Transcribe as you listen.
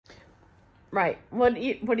Right. What are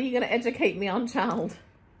you going to educate me on, child?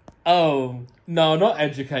 Oh, no, not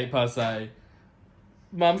educate per se.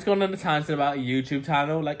 Mum's gone on a tangent about a YouTube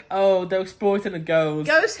channel. Like, oh, they're exploiting a ghost.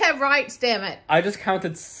 Ghosts have rights, damn it. I just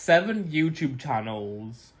counted 7 YouTube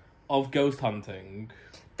channels of ghost hunting.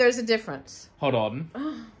 There's a difference. Hold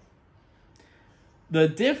on. The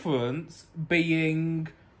difference being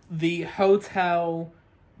the hotel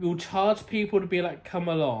will charge people to be like, come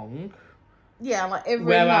along. Yeah, like every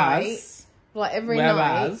night. Like every night.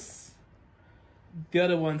 Whereas the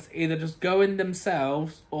other ones either just go in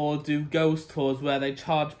themselves or do ghost tours where they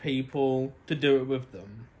charge people to do it with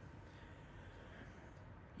them.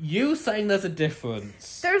 You saying there's a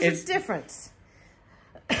difference. There's a difference.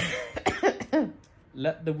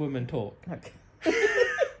 Let the woman talk. Okay.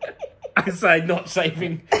 I say not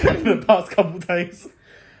shaving for the past couple of days.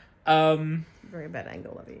 Very bad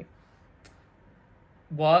angle of you.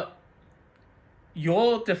 What?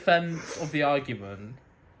 Your defense of the argument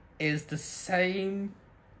is the same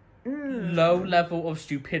low level of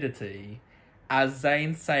stupidity as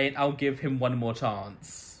Zane saying, I'll give him one more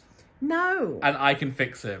chance. No. And I can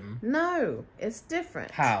fix him. No, it's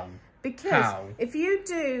different. How? Because if you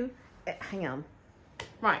do... Hang on.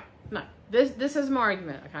 Right. No. This is my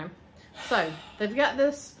argument, okay? So, they've got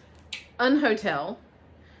this unhotel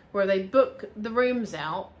where they book the rooms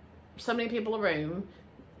out, so many people a room,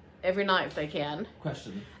 every night if they can.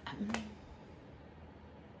 Question.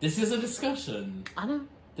 This is a discussion. I know.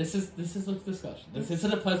 This is a discussion. This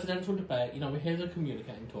isn't a presidential debate. You know, we're here to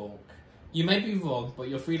communicate and talk. You may be wrong, but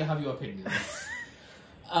you're free to have your opinions.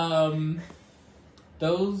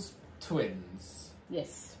 Those twins.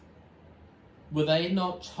 Yes. Were they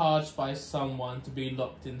not charged by someone to be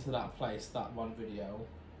locked into that place, that one video?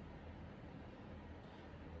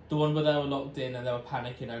 The one where they were locked in and they were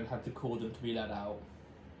panicking and had to call them to be let out?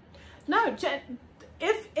 No,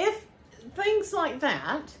 if things like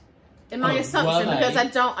that, in my assumption,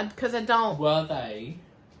 because I don't... Were they...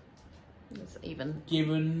 It's even...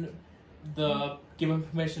 Given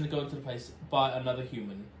permission to go into the place by another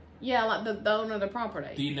human? Yeah, like the owner of the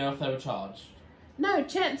property. Do you know if they were charged? No,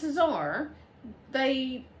 chances are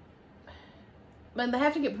they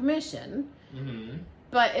have to get permission. Mm-hmm.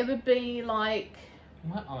 But it would be like...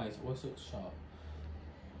 My eyes always look sharp.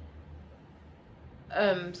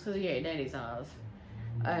 It's because of your daddy's eyes.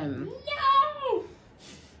 No!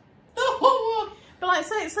 But like,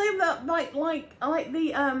 say that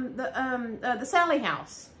the Sally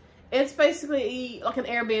house. It's basically like an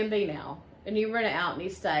Airbnb now, and you rent it out and you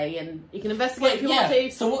stay, and you can investigate if you want to.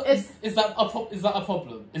 So what is that a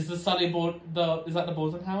problem? Is the Sally is that the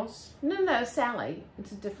Borden house? No, Sally.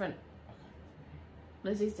 It's a different.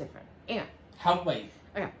 Lizzie's different. Yeah. Wait.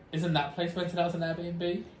 Okay. Isn't that place rented out as an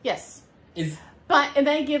Airbnb? Yes. And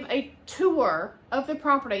they give a tour of the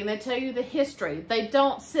property and they tell you the history. They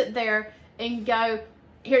don't sit there and go,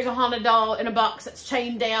 here's a haunted doll in a box that's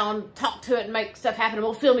chained down, talk to it and make stuff happen and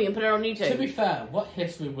we'll film you and put it on YouTube. To be fair, what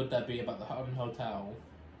history would there be about the haunted hotel?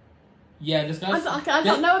 Yeah, this guy... I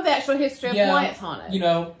don't know the actual history of why it's haunted. You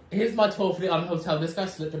know, here's my tour for the haunted hotel. This guy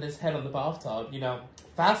slipping his head on the bathtub. You know,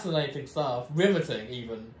 fascinating stuff. Riveting,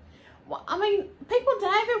 even. Well, I mean, people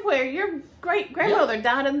die everywhere. Your great-grandmother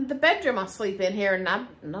died in the bedroom I sleep in here, and I'm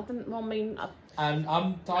dying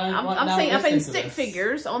right now. I've seen stick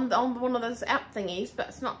figures on one of those app thingies, but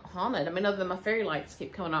it's not haunted. I mean, other than my fairy lights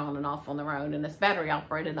keep coming on and off on their own, and it's battery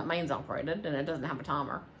operated, not mains operated, and it doesn't have a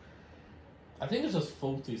timer. I think it's just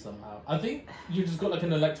faulty somehow. I think you just got like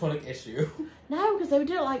an electronic issue. No, because they would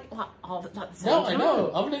do it like all the same No, time. I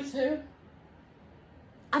know. I've lived here.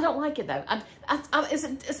 I don't like it though.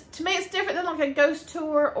 To me, it's different than like a ghost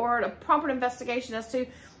tour or a proper investigation as to.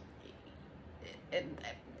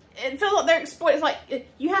 It feels like they're exploiting. It's like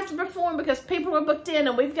you have to perform because people are booked in,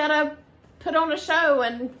 and we've got to put on a show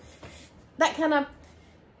and that kind of,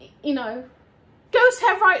 you know. Ghosts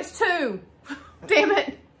have rights too. Damn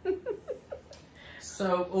it.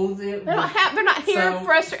 So all the they're not here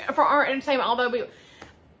for us for our entertainment. Although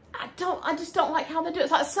I just don't like how they do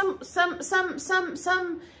it. It's like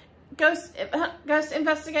some ghost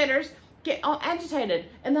investigators get all agitated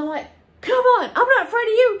and they're like, "Come on, I'm not afraid of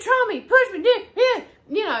you. Try me, push me, yeah,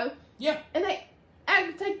 you know." Yeah. And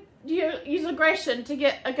they use aggression to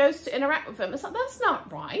get a ghost to interact with them. It's like, that's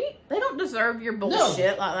not right. They don't deserve your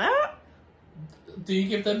bullshit like that. Do you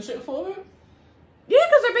give them shit for it? Yeah,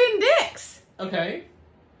 because they're being dicks. Okay.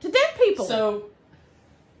 To dead people. So.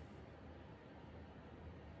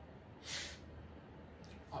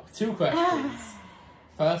 2 questions.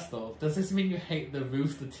 First off, does this mean you hate the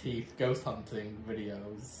Rooster Teeth ghost hunting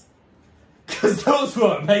videos? Because those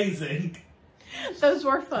were amazing. Those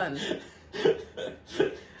were fun.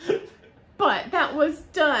 But that was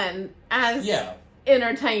done as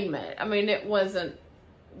entertainment. I mean, it wasn't.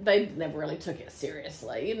 They never really took it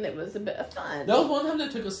seriously, and it was a bit of fun. There was one time they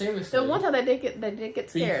took it seriously. There was one time they did get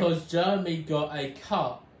scared because Jeremy got a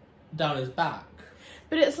cut down his back.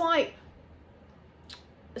 But it's like,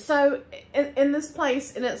 so in this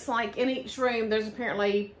place, and it's like in each room, there's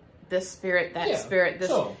apparently this spirit, that spirit, this,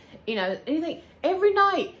 you know, anything. Every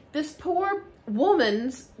night, this poor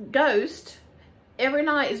woman's ghost, every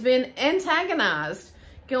night is being antagonized,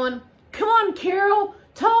 going, "Come on, Carol,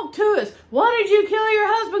 talk to us. Why did you kill your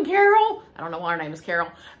husband, Carol?" I don't know why her name is Carol,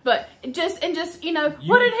 but just you know,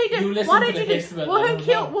 what did he do? What did you do? Well,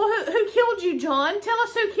 who killed you, John? Tell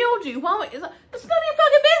us who killed you. Why? It's none of your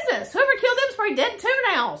fucking business. Whoever killed them is probably dead too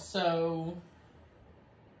now. So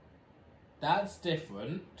that's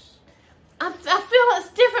different. I feel it's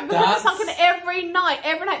different because it's like every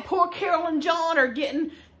night, poor Carol and John are getting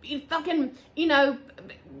fucking, you know,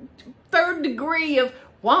 third degree of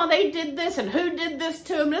why they did this and who did this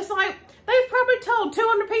to them. And it's like, they've probably told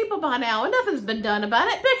 200 people by now and nothing's been done about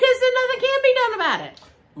it because then nothing can be done about it.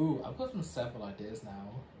 Ooh, I've got some several ideas now.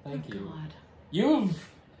 Thank you. God.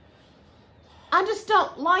 I just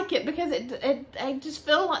don't like it because I just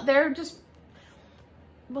feel like they're just,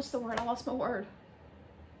 what's the word? I lost my word.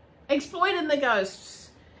 Exploiting the ghosts.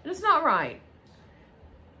 And it's not right.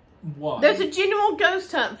 Why? There's a genuine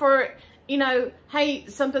ghost hunt for, you know, hey,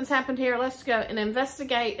 something's happened here, let's go and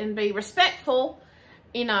investigate and be respectful,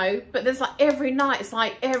 you know, but there's like every night,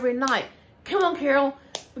 come on, Carol,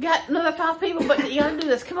 we got another 5 people, but you gotta do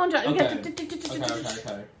this, come on, John. Okay.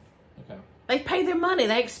 Okay. They pay their money,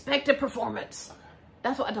 they expect a performance. Okay.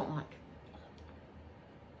 That's what I don't like.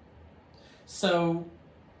 So,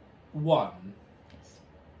 one,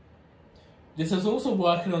 this is also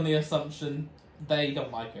working on the assumption they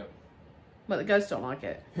don't like it. But the ghosts don't like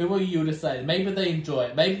it. Who are you to say? Maybe they enjoy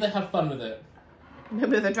it. Maybe they have fun with it.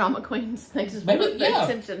 Maybe they're drama queens. They just want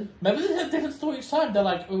attention. Maybe they have a different story each time. They're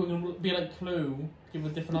like, oh, we're going to be like Clue. Give a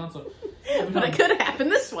different answer. But it could happen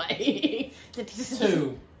this way.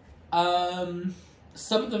 2.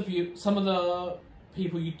 Some of the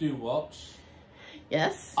people you do watch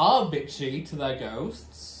yes, are bitchy to their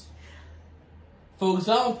ghosts. For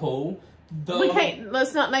example,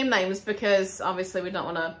 let's not name names because obviously we don't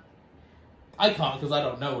want to. I can't because I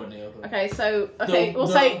don't know any of them. Okay, so we'll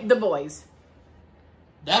say the boys.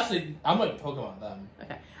 Actually, I'm not talking about them.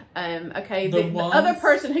 Okay. Okay. The other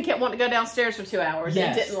person who kept wanting to go downstairs for 2 hours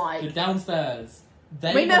and didn't like. The downstairs.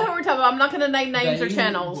 We know who we're talking about. I'm not going to name names or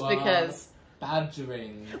channels because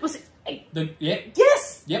badgering. Well, see, hey.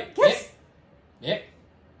 Yes. Yep.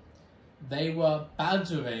 They were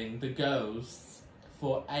badgering the ghosts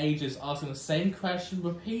for ages, asking the same question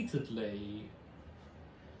repeatedly.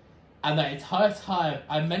 And that entire time,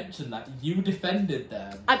 I mentioned that you defended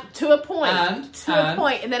them. To a point.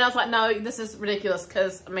 And then I was like, no, this is ridiculous,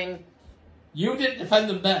 because, I mean... You didn't defend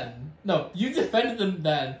them then. No, you defended them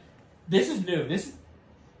then. This is new.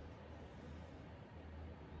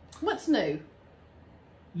 What's new?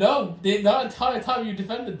 No, the entire time you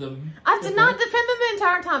defended them. I did not defend them the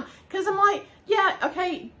entire time, because I'm like, yeah,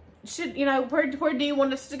 okay... where do you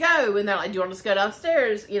want us to go? And they're like, do you want us to go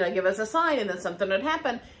downstairs? Give us a sign, and then something would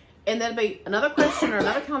happen. And there'd be another question or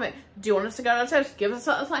another comment. Do you want us to go downstairs? Give us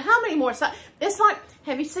a, it's like, how many more? It's like,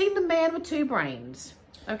 have you seen The Man with Two Brains?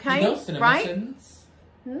 Okay? CinemaSins?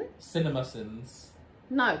 Right? CinemaSins.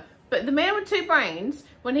 No. But The Man with Two Brains,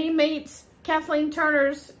 when he meets Kathleen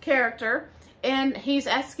Turner's character, and he's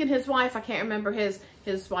asking his wife, I can't remember his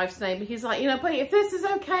wife's name, but he's like, but if this is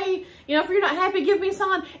okay, if you're not happy, give me a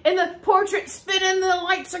sign. And the portrait's spinning, the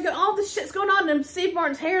lights are going, all this shit's going on, and Steve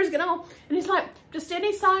Martin's hair's getting on. And he's like, just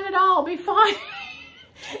any sign at all, be fine.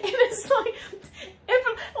 And it's like,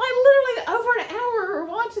 literally over an hour we're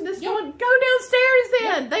watching this going, go downstairs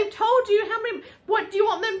then. They've told you what do you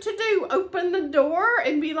want them to do? Open the door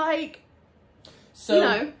and be like,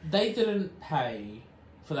 So, they didn't pay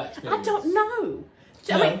for that experience. I don't know.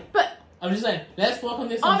 No. I mean, but... I'm just saying, let's work on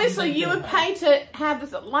this. Obviously, you would pay to have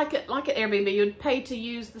this, like at Airbnb, you would pay to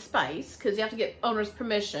use the space because you have to get owner's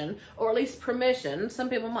permission, or at least permission. Some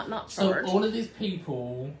people might not charge. So all of these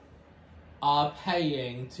people are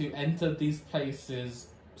paying to enter these places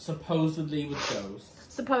supposedly with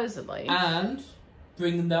ghosts. Supposedly. And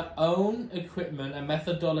bring their own equipment and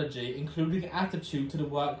methodology, including attitude, to the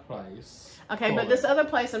workplace. Okay, but this other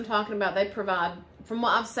place I'm talking about, they provide, from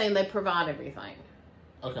what I've seen, they provide everything.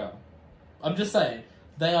 Okay. I'm just saying,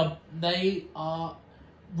 they are,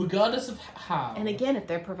 regardless of how. And again, if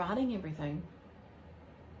they're providing everything.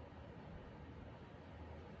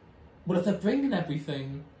 Well, if they're bringing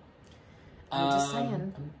everything. I'm just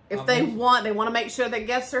saying. If they want to make sure their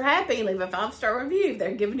guests are happy, leave a 5-star review. If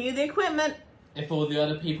they're giving you the equipment. If all the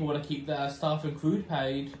other people want to keep their staff and crew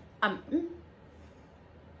paid. God,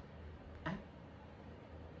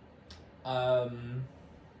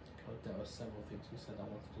 there were several things you said I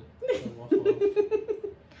wanted to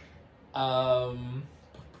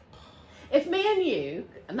if me and you,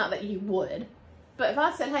 not that you would, but if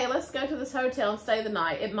I said, hey, let's go to this hotel and stay the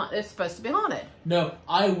night, it's supposed to be haunted. No,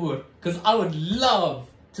 I would, because I would love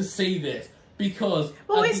to see this. Because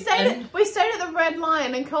we stayed at the Red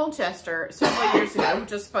Lion in Colchester several years ago,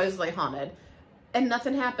 which is supposedly haunted, and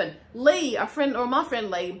nothing happened. Lee, my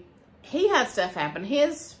friend Lee, he had stuff happen.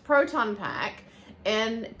 His proton pack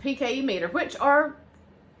and PKE meter, which are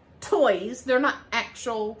toys, they're not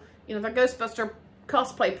actual, they're Ghostbuster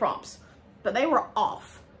cosplay props, but they were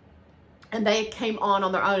off, and they came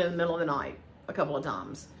on their own in the middle of the night a couple of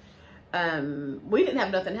times. We didn't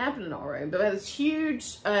have nothing happen in our room, but we had this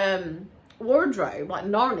huge wardrobe, like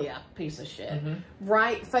Narnia piece of shit,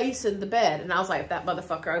 right facing the bed, and I was like, if that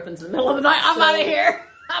motherfucker opens in the middle of the night, I'm out of here.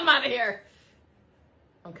 I'm out of here.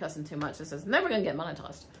 I'm cussing too much. This is never gonna get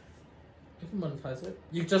monetized. You can monetize it.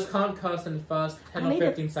 You just can't curse in the first 10 or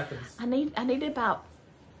 15 seconds. I need about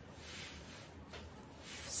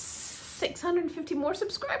 650 more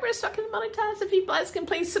subscribers so I can monetize. If you guys can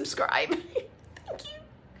please subscribe. Thank you.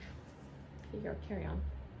 Here you go, carry on.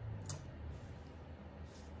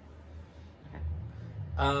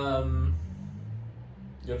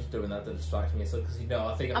 You're just doing that to distract me, so because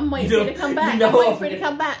I think I'm waiting for you to come back. I'm waiting for you to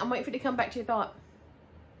come back. I'm waiting for you to come back to your thought.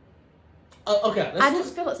 Okay.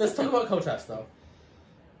 Let's talk about Colchester.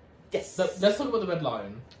 Yes. So, let's talk about the Red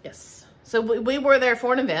Lion. Yes. So we were there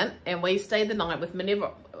for an event, and we stayed the night with many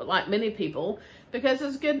people, because it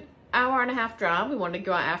was a good hour-and-a-half drive. We wanted to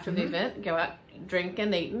go out after the event, go out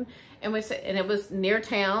drinking, eating, and it was near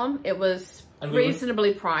town. It was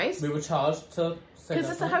reasonably priced. We were charged to. Because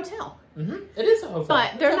it's a hotel. It is a hotel.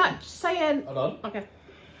 But they're not saying... Hold on. Okay.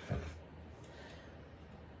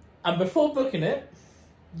 And before booking it,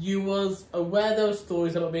 you was aware there were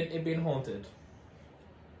stories about it being haunted?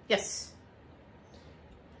 Yes.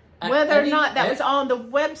 Whether or not that was on the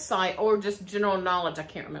website or just general knowledge, I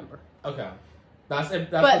can't remember. Okay. That's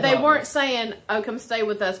but they weren't saying, oh, come stay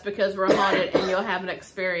with us because we're haunted and you'll have an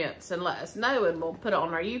experience and let us know and we'll put it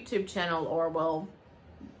on our YouTube channel or we'll...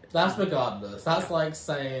 That's regardless. That's like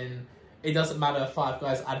saying it doesn't matter if Five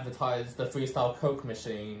Guys advertise the Freestyle Coke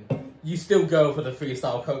machine. You still go for the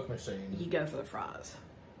Freestyle Coke machine. You go for the fries.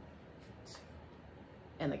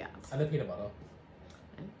 And the guys. And the peanut butter.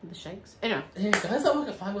 And the shakes. Anyway. Yeah, guys that work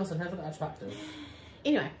at Five Guys are never that attractive.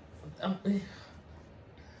 Anyway.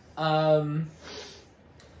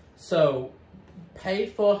 So,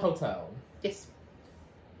 paid for a hotel. Yes.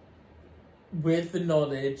 With the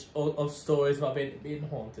knowledge of stories about being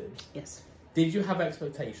haunted. Yes. Did you have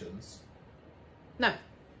expectations? No.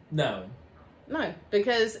 No. No,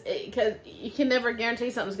 because you can never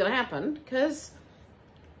guarantee something's going to happen, because,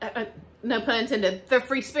 no pun intended, they're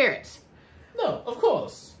free spirits. No, of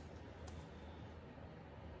course.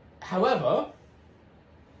 However,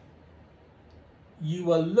 you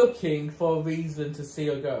were looking for a reason to see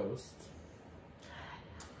a ghost.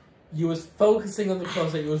 You was focusing on the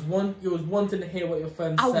closet. You was wanting to hear what your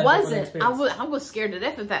friends said. I was scared to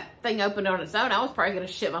death if that thing opened on its own. I was probably going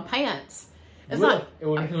to shit my pants. It would have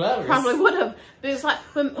been hilarious. Probably would have. But it's like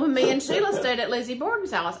when me and Sheila stayed at Lizzie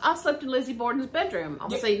Borden's house. I slept in Lizzie Borden's bedroom.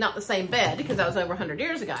 Obviously not the same bed because that was over 100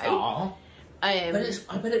 years ago. Aww. But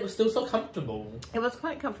I bet it was still so comfortable. It was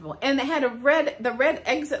quite comfortable. And they had the red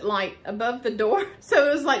exit light above the door. So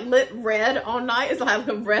it was like lit red all night. It's like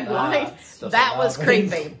a red light. That was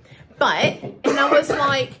creepy. But, and I was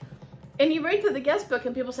like, and you read through the guest book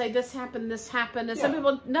and people say this happened. And some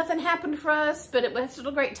people, nothing happened for us, but it was still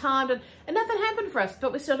a great time. And nothing happened for us,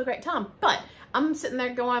 but we still had a great time. But I'm sitting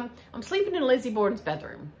there going, I'm sleeping in Lizzie Borden's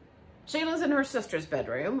bedroom. Sheila's in her sister's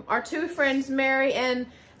bedroom. Our two friends, Mary and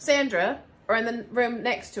Sandra, are in the room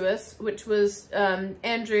next to us, which was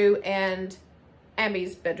Andrew and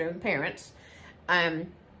Abby's bedroom, parents. And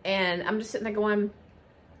I'm just sitting there going,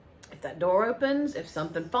 if that door opens, if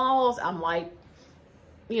something falls, I'm like,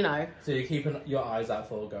 So you're keeping your eyes out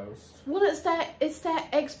for a ghost. Well, it's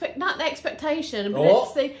that not the expectation, but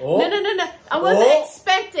it's the no. I wasn't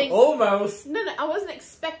expecting. Almost. No, I wasn't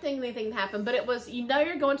expecting anything to happen, but it was.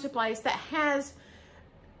 You're going to a place that has.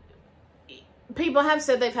 People have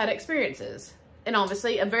said they've had experiences, and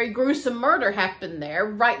obviously a very gruesome murder happened there,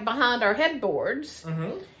 right behind our headboards.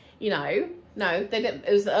 No, they didn't.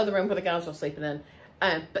 It was the other room where the guys were sleeping in.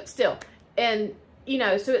 But still, and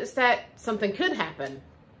so it's that something could happen,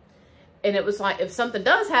 and it was like if something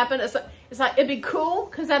does happen, It's like, it'd be cool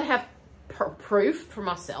because I'd have proof for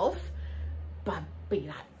myself, but I'd be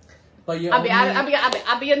like,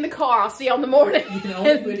 I'll be in the car. I'll see you in the morning. You can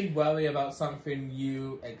only really worry about something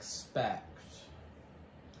you expect.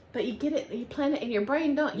 But you get it, you plan it in your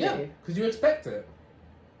brain, don't you? Yeah, because you expect it.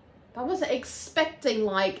 I wasn't expecting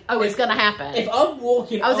like, oh, it's gonna happen. If I'm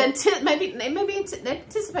walking, I was maybe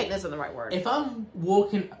anticipating isn't the right word. If I'm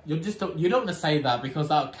walking, you don't want to say that because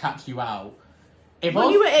that'll catch you out.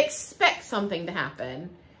 When you would expect something to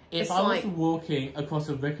happen, if I was walking across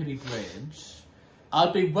a rickety bridge,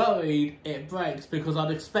 I'd be worried it breaks because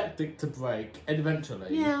I'd expect it to break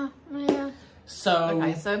eventually. Yeah. So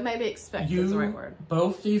okay, so maybe expect is the right word.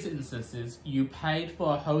 Both these instances, you paid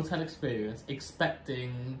for a hotel experience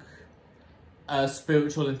expecting a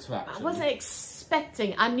spiritual interaction. I wasn't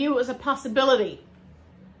expecting. I knew it was a possibility.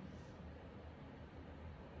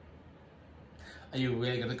 Are you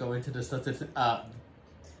really going to go into the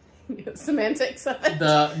semantics of it?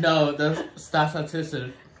 The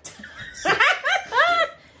statistician.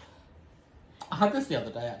 I had this the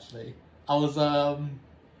other day, actually.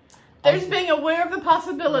 There's being aware of the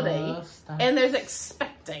possibility, and there's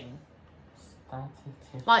expecting.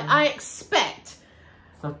 Like, I expect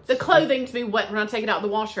the clothing to be wet when I take it out of the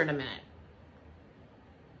washer in a minute.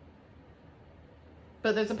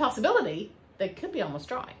 But there's a possibility that it could be almost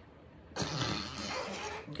dry.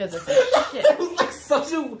 Because it's like, shit. It was like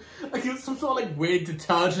some sort of like weird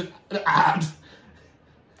detergent ad.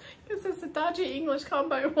 Because it's a dodgy English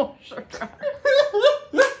combo washer.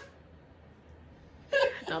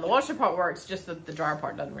 Now the washer part works, just the dryer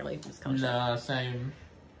part doesn't really. No, same.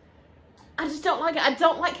 I just don't like it. I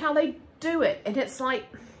don't like how they do it, and it's like.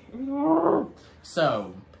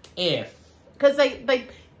 So, because they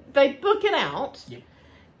book it out, yep.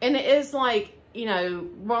 And it is like, you know,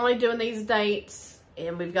 we're only doing these dates,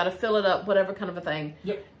 and we've got to fill it up, whatever kind of a thing.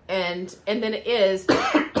 Yep. And then it is.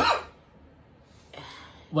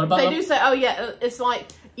 What about they do say, oh yeah, it's like,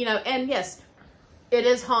 you know, and yes, it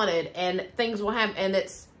is haunted, and things will happen, and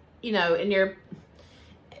it's, you know, and you're.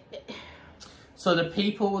 So the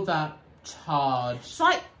people that charge. It's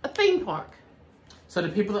like a theme park. So the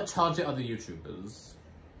people that charge it are the YouTubers.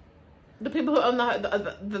 The people who own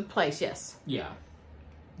the place, yes. Yeah.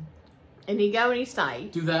 And you go and you stay.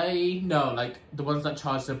 Do they know, like, the ones that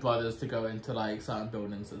charge their brothers to go into, like, certain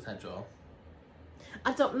buildings, etc.?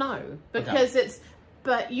 I don't know. Because it's...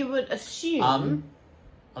 But you would assume...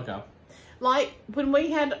 Okay. Like, when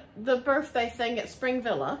we had the birthday thing at Spring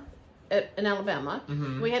Villa in Alabama,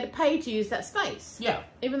 we had to pay to use that space. Yeah.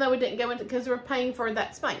 Even though we didn't go into... Because we were paying for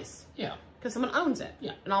that space. Yeah. Because someone owns it.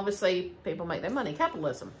 Yeah. And obviously, people make their money.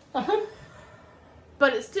 Capitalism. Uh-huh.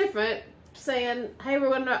 But it's different saying, hey, we're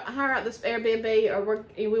going to hire out this Airbnb, or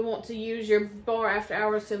we want to use your bar after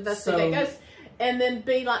hours to investigate ghosts. And then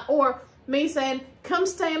be like, or me saying, come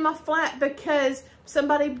stay in my flat because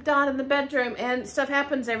somebody died in the bedroom and stuff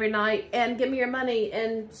happens every night and give me your money.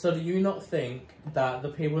 And so do you not think that the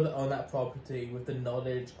people that own that property with the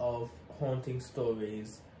knowledge of haunting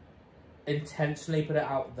stories intentionally put it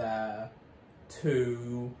out there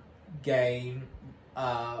to gain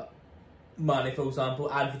money, for example,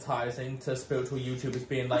 advertising to spiritual YouTubers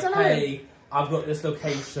being like, hey, I've got this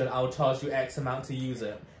location, I'll charge you X amount to use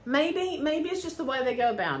it? Maybe it's just the way they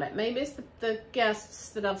go about it. Maybe it's the guests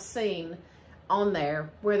that I've seen on there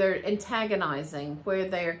where they're antagonizing, where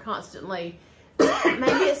they're constantly...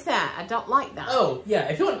 Maybe it's that. I don't like that. Oh, yeah.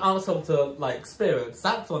 If you're an asshole to, like, spirits,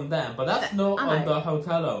 that's on them, but that's not on the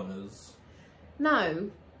hotel owners. No,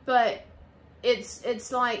 but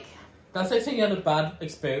it's like... That's like saying you had a bad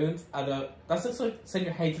experience that's like saying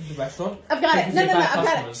you hated the restaurant. I've got it. No, I've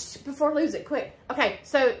got it. Before I lose it, quick. Okay,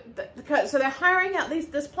 so so they're hiring out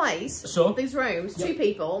this place, these rooms, 2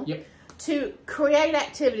 people, to create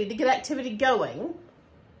activity, to get activity going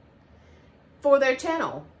for their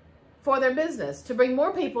channel, for their business, to bring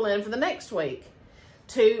more people in for the next week,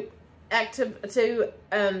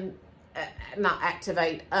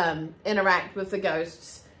 interact with the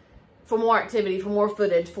ghosts. For more activity, for more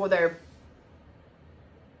footage, for their...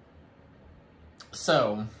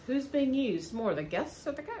 So... Who's being used more, the guests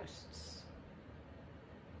or the ghosts?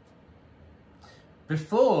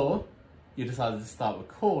 Before you decided to start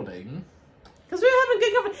recording... Because we were having a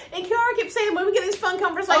good conversation. And Kiara kept saying, when we get these fun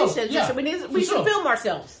conversations, we should film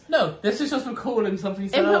ourselves. No, this is just recording something you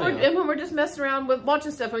said earlier. And when we're just messing around with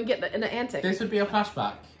watching stuff and we get in the antics. This would be a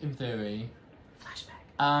flashback, in theory.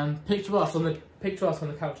 Picture us on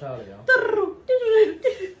the couch earlier.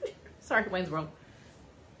 Sorry, Wayne's World.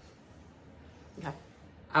 Okay.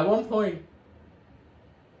 At one point,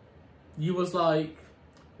 you was like,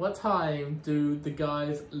 what time do the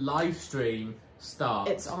guys live stream start.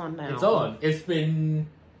 It's on now. It's on. It's been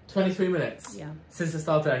 23 minutes since it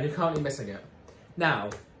started, and you're currently missing it. Now.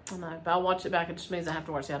 I know, but I'll watch it back. It just means I have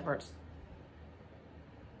to watch the adverts.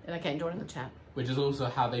 And I can't join in the chat. Which is also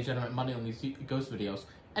how they generate money on these ghost videos.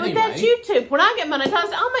 Anyway, but that's YouTube. When I get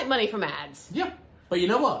monetized, I'll make money from ads. Yeah. But you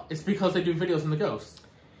know what? It's because they do videos on the ghosts.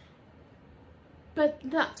 But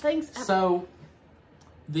no, things... So,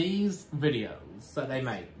 these videos that they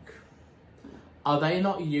make, are they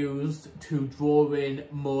not used to draw in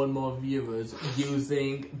more and more viewers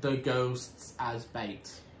using the ghosts as bait?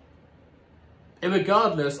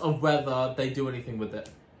 Irregardless of whether they do anything with it.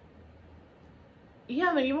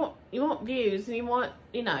 Yeah, I mean, you want views and you want,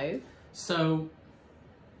 you know... So...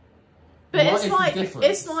 But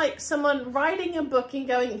it's like someone writing a book and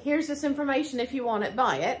going, here's this information, if you want it,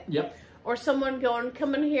 buy it. Yep. Or someone going,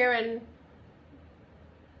 come in here and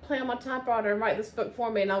play on my typewriter and write this book for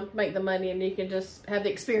me and I'll make the money and you can just have the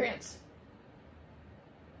experience.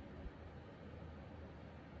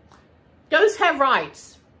 Ghosts have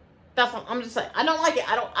rights. That's what I'm just saying. I don't like it.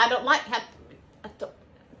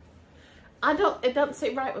 It doesn't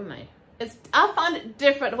sit right with me. I find it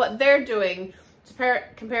different what they're doing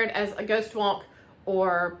compared as a ghost walk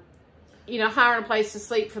or, you know, hiring a place to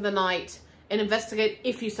sleep for the night and investigate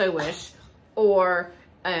if you so wish, or,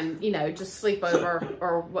 you know, just sleep over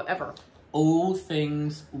or whatever. All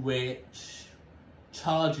things which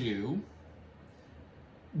charge you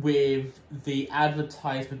with the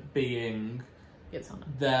advertisement being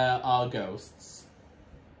there are ghosts.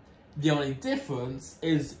 The only difference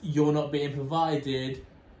is you're not being provided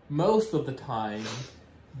most of the time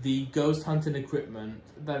the ghost hunting equipment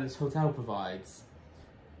that this hotel provides.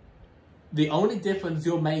 The only difference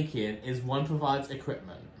you're making is one provides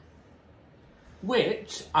equipment.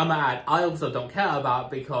 Which, I might add, I also don't care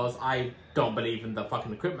about because I don't believe in the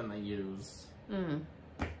fucking equipment they use. Mm.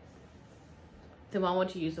 Then why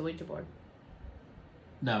won't you use the Ouija board?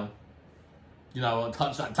 No. You know, I won't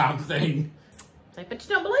touch that damn thing. Like, but you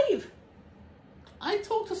don't believe. I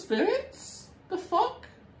talk to spirits? The fuck?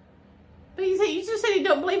 But you just said you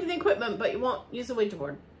don't believe in the equipment, but you won't use the Ouija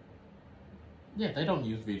board. Yeah, they don't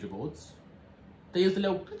use Ouija boards. They use the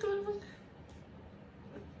little...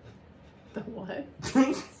 The what?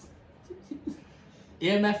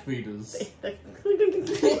 EMF readers.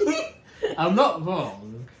 I'm not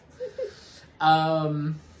wrong.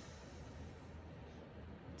 Do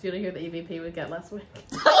you want to hear the EVP we got last week?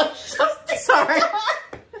 Sorry.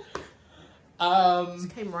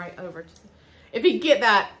 Just came right over. If you get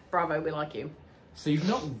that, bravo, we like you. So you've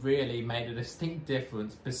not really made a distinct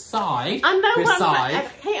difference besides... I know I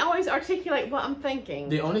can't always articulate what I'm thinking.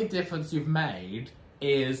 The only difference you've made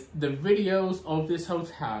is the videos of this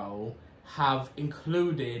hotel have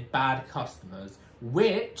included bad customers,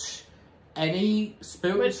 which any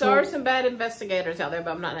spiritual... Which there are some bad investigators out there,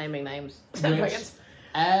 but I'm not naming names. Which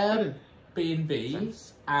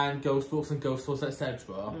Airbnbs and ghost walks and ghost tours,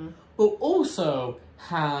 etc. will also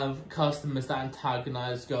have customers that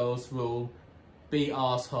antagonize ghosts, will be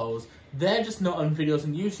assholes. They're just not on videos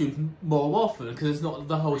on YouTube more often because it's not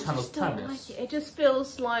the whole channel's premise. Like it just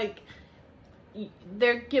feels like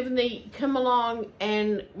they're giving the come along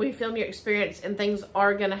and we film your experience and things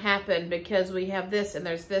are going to happen because we have this and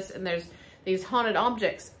there's these haunted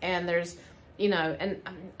objects and there's, you know, and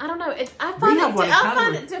I don't know. I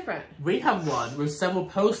find it different. We have one with several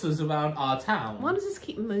posters around our town. Why does this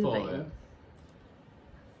keep moving?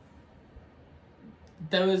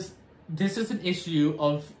 This is an issue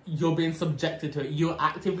of you're being subjected to it. You're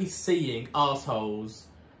actively seeing assholes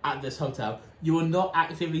at this hotel. You are not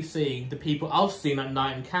actively seeing the people I've seen at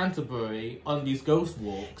night in Canterbury on these ghost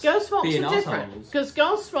walks. Ghost walks are different because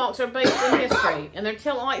ghost walks are based in history and they're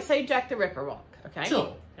telling, like, say, Jack the Ripper walk. Okay.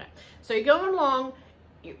 Sure. Okay. So you're going along.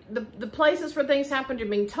 The places where things happened. You're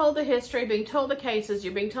being told the history. Being told the cases.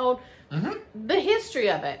 You're being told the history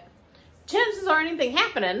of it. Chances are anything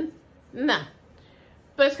happening? No.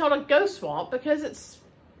 But it's called a ghost walk because it's...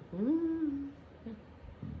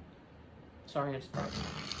 Sorry, I just...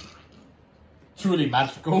 It's really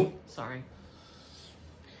magical. Sorry.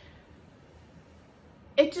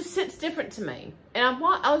 It just sits different to me. And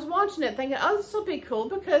I was watching it thinking, oh, this will be cool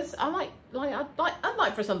because I'd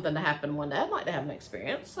like for something to happen one day. I'd like to have an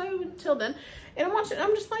experience. So until then, and I'm watching it,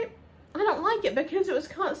 I'm just like, I don't like it because it was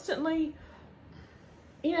constantly,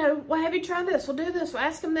 you know, well, have you tried this? We'll do this. We'll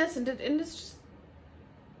ask them this. And it's just...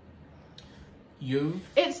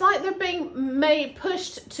 It's like they're being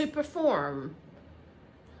pushed to perform.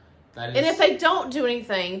 And if they don't do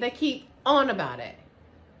anything, they keep on about it.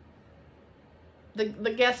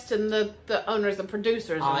 The guests and the owners, the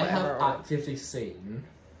producers, or whatever. I have actively seen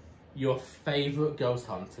your favourite ghost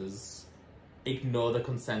hunters ignore the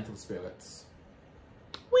consent of spirits.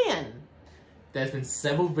 When? There's been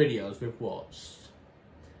several videos we've watched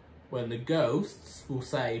when the ghosts will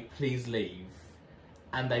say, please leave.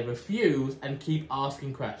 And they refuse and keep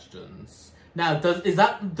asking questions. Now, is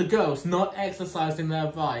that the ghost not exercising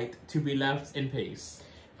their right to be left in peace?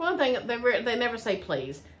 For one thing, they never say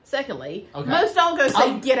please. Secondly, most all ghosts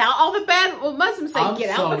say get out. Most of them say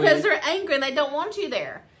get out because they're angry and they don't want you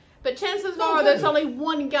there. But chances are there's only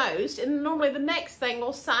one ghost, and normally the next thing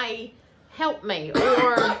will say, help me,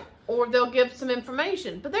 or they'll give some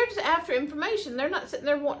information. But they're just after information. They're not sitting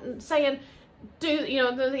there saying, do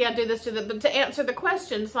this, do that. But to answer the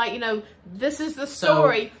questions, like, this is the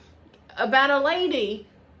story about a lady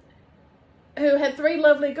who had 3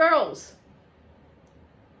 lovely girls.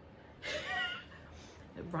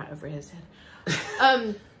 Right over his head.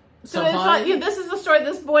 So it's like, this is the story.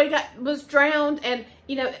 This boy was drowned, and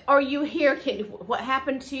are you here? What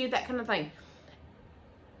happened to you? That kind of thing.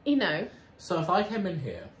 So if I came in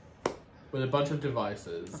here with a bunch of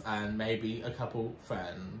devices and maybe a couple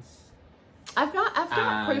friends, I've got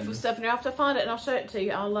proof of stuff, and I'll have to find it and I'll show it to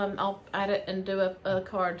you. I'll add it and do a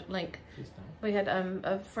card link. We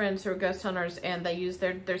had friends who are ghost hunters, and they used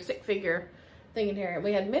their stick figure thing in here.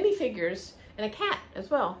 We had many figures and a cat as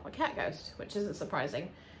well, a cat ghost, which isn't surprising.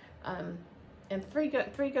 And three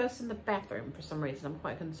ghosts in the bathroom for some reason. I'm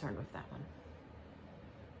quite concerned with that one.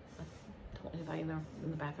 I don't want anybody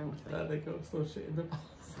in the bathroom with me. They got so shit in the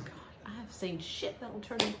bathroom. Oh God, I have seen shit that'll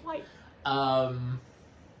turn them white.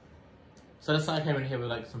 So let's say I came in here with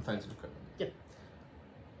like some friends and equipment. Yep.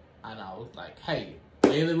 And I was like, hey,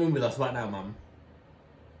 are you in the room with us right now, Mum?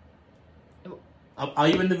 Are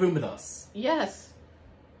you in the room with us? Yes.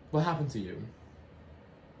 What happened to you?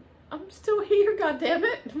 I'm still here,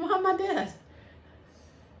 goddammit. Why am I dead?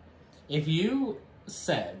 If you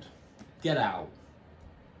said, get out,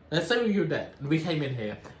 let's say you were dead, and we came in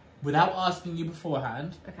here without asking you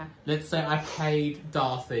beforehand. Okay. Let's say I paid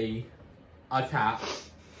Darcy, our cat,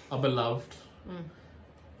 our beloved.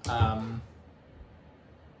 Orby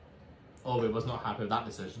was not happy with that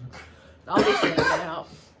decision. Obviously, get out.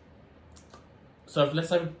 So let's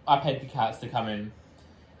say I paid the cats to come in,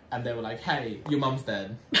 and they were like, hey, your mum's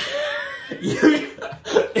dead. This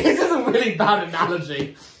is a really bad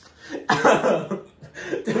analogy. To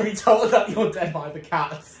be told that you're dead by the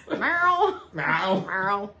cats. Meow. Meow.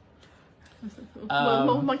 Meow.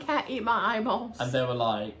 Will my cat eat my eyeballs? And they were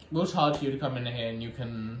like, we'll charge you to come in here and you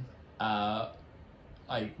can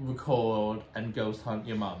like record and ghost hunt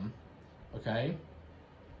your mum. Okay?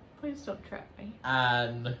 Please don't trap me.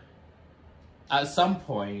 And at some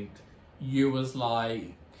point you was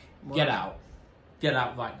like, get out. Get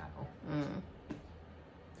out right now.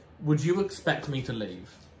 Would you expect me to leave?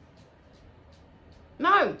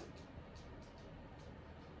 No.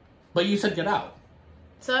 But you said get out.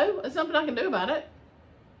 So, there's nothing I can do about it.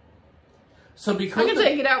 So because I can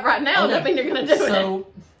take it out right now, that means you're going to do it. So,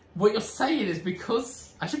 what you're saying is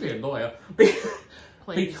because... I should be a lawyer.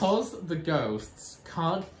 Because the ghosts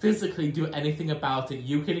can't physically do anything about it,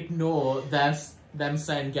 you can ignore them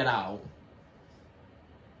saying get out.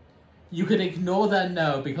 You can ignore their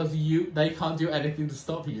no because they can't do anything to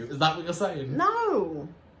stop you. Is that what you're saying? No.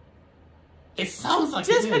 It sounds like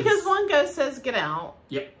just because one ghost says get out.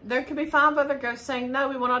 Yep. There could be 5 other ghosts saying no,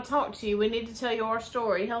 we want to talk to you. We need to tell you our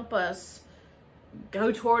story. Help us.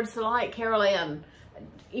 Go towards the light, Carol Ann.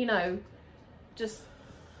 Just.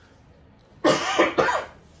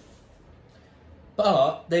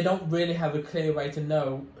 But they don't really have a clear way to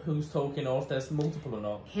know who's talking or if there's multiple or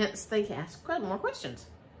not. Hence, they can ask more questions.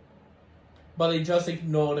 But they just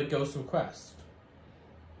ignore the ghost request.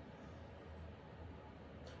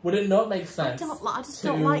 Would it not make sense I just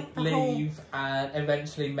don't like the leave and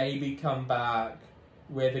eventually maybe come back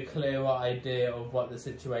with a clearer idea of what the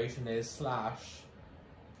situation is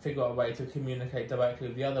 / figure out a way to communicate directly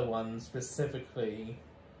with the other one specifically?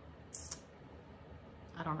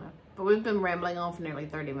 I don't know. But we've been rambling on for nearly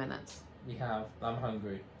 30 minutes. We have. I'm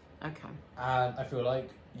hungry. Okay. And I feel like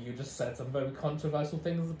you just said some very controversial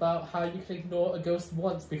things about how you can ignore a ghost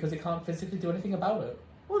once because it can't physically do anything about it.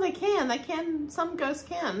 Well, they can. Some ghosts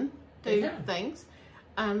can do things.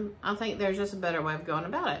 I think there's just a better way of going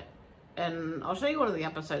about it. And I'll show you one of the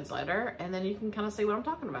episodes later, and then you can kind of see what I'm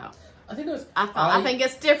talking about. I think there's... I think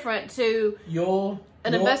it's different to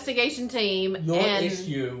an investigation team. Your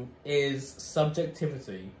issue is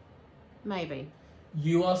subjectivity. Maybe.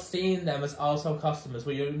 You are seeing them as arsehole customers,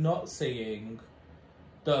 where you're not seeing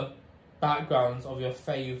the backgrounds of your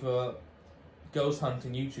favourite ghost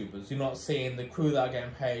hunting YouTubers. You're not seeing the crew that are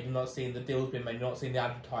getting paid. You're not seeing the deals being made. You're not seeing the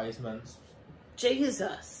advertisements.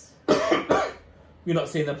 Jesus. You're not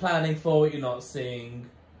seeing the planning for it. You're not seeing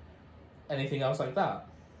anything else like that.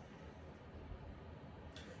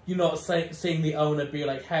 You're not seeing the owner be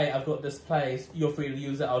like, hey, I've got this place. You're free to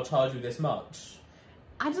use it. I'll charge you this much.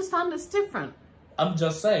 I just find it's different. I'm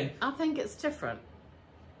just saying. I think it's different.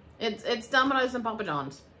 It's Domino's and Papa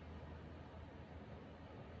John's.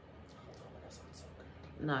 Domino's sounds so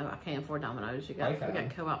good. No, I can't afford Domino's. We got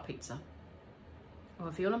Co-op pizza. Well,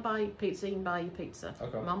 if you want to buy pizza, you can buy your pizza.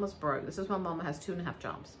 Okay. Mama's broke. This is why Mama has 2.5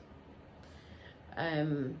 jobs.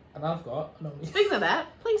 And I've got an OnlyFans. Speaking of that,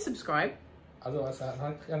 please subscribe. As I said,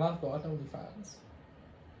 and I've got an OnlyFans.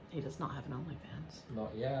 He does not have an OnlyFans.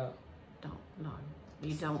 Not yet. No.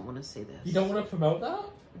 You don't want to see this. You don't want to promote that?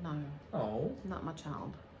 No. Oh. Not my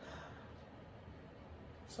child.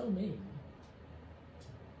 So mean.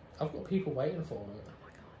 I've got people waiting for it.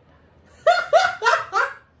 Oh my god.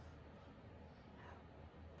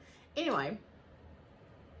 Anyway.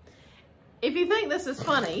 If you think this is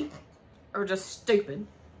funny, or just stupid,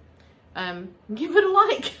 give it a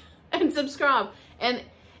like and subscribe. And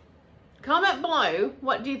comment below,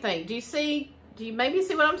 what do you think? Do you maybe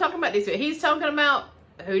see what I'm talking about? He's talking about,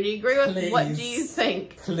 who do you agree with? Please, what do you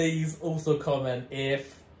think? Please also comment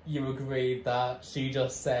if you agree that she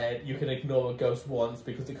just said you can ignore a ghost once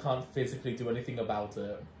because you can't physically do anything about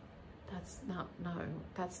it. That's not.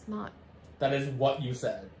 That is what you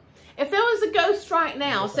said. If there was a ghost right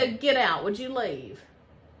now said, get out, would you leave?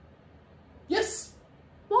 Yes.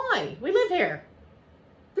 Why? We live here.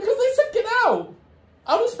 Because they said get out.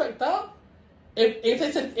 I respect that. If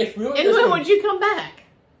they said, if we were in this room, would you come back?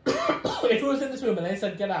 If we was in this room and they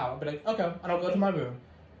said get out, I'd be like, okay, and I'll go to my room.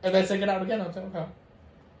 If they said get out again, I'd say, okay.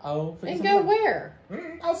 And go where?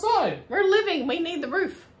 Outside. We're living. We need the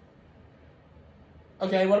roof.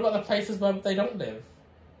 Okay, what about the places where they don't live?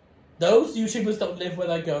 Those YouTubers don't live where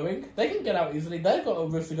they're going. They can get out easily. They've got a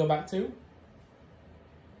roof to go back to.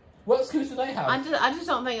 What excuse do they have? I just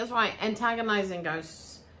don't think it's right antagonizing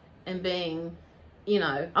ghosts and being,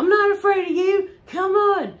 I'm not afraid of you. Come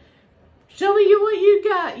on. Show me what you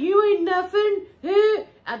got. You ain't nothing.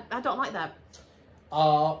 I don't like that.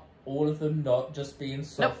 Are all of them not just being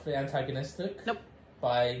softly antagonistic? Nope.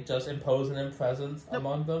 By just imposing their presence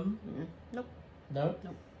among them? Nope. No?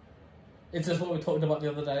 Nope. It's just what we talked about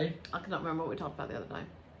the other day? I cannot remember what we talked about the other day.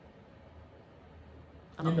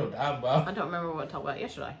 You know damn well. I don't remember what we talked about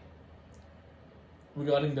yesterday.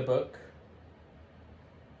 Regarding the book.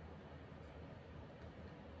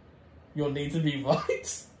 You'll need to be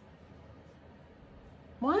right.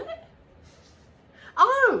 What?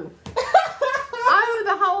 Oh!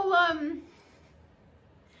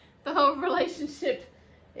 the whole relationship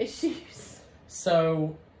issues.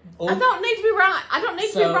 So... I don't need to be right. I don't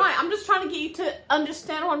need to be right. I'm just trying to get you to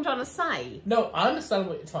understand what I'm trying to say. No, I understand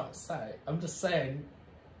what you're trying to say. I'm just saying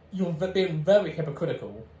you're being very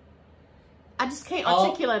hypocritical. I just can't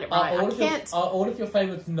articulate it right. Are all of your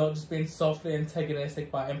favourites not just being softly antagonistic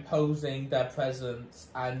by imposing their presence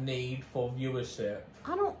and need for viewership?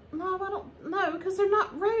 I don't know, because they're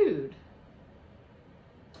not rude.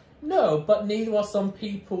 No, but neither are some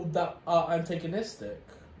people that are antagonistic.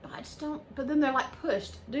 I just don't. But then they're like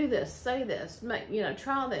pushed. Do this. Say this.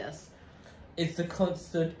 Try this. It's the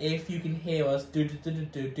constant. If you can hear us, do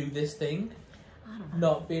this thing. I don't know.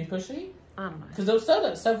 Not being pushy. I don't know. Because they've said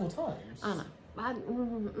that several times. I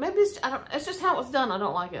know. Maybe it's just how it's done. I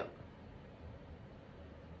don't like it.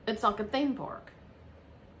 It's like a theme park.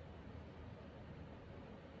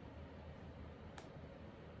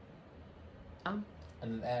 And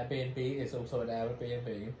an Airbnb is also an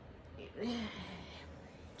Airbnb.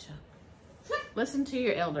 Listen to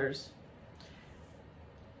your elders.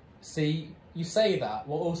 See, you say that,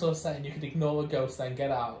 we're also saying you can ignore a ghost and get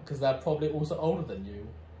out, because they're probably also older than you.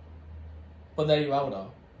 But they're your elder.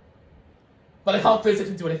 But they can't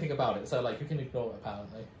physically do anything about it, so, you can ignore it,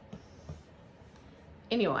 apparently.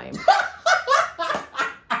 Anyway.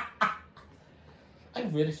 I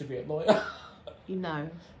really should be a lawyer. No.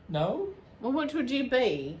 No? Well, which would you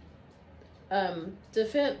be?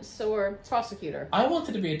 Defense or prosecutor? I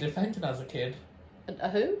wanted to be a defendant as a kid. A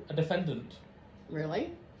who? A defendant.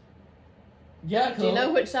 Really? Yeah, do you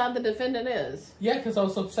know which side the defendant is? Yeah, because I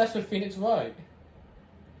was obsessed with Phoenix Wright.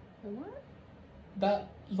 What? That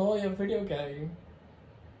lawyer video game.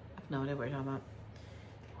 I've no idea what you're talking about.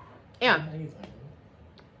 Yeah. Amazing.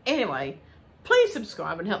 Anyway, please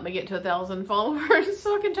subscribe and help me get to 1,000 followers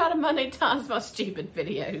so I can try to monetize my stupid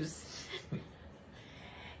videos.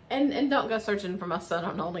 And don't go searching for my son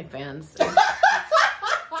on OnlyFans.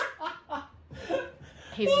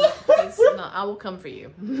 He's not. I will come for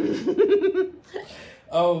you.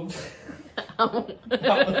 Oh.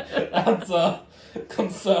 That's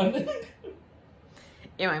concerning.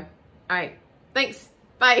 Anyway, all right. Thanks.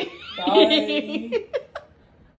 Bye. Bye.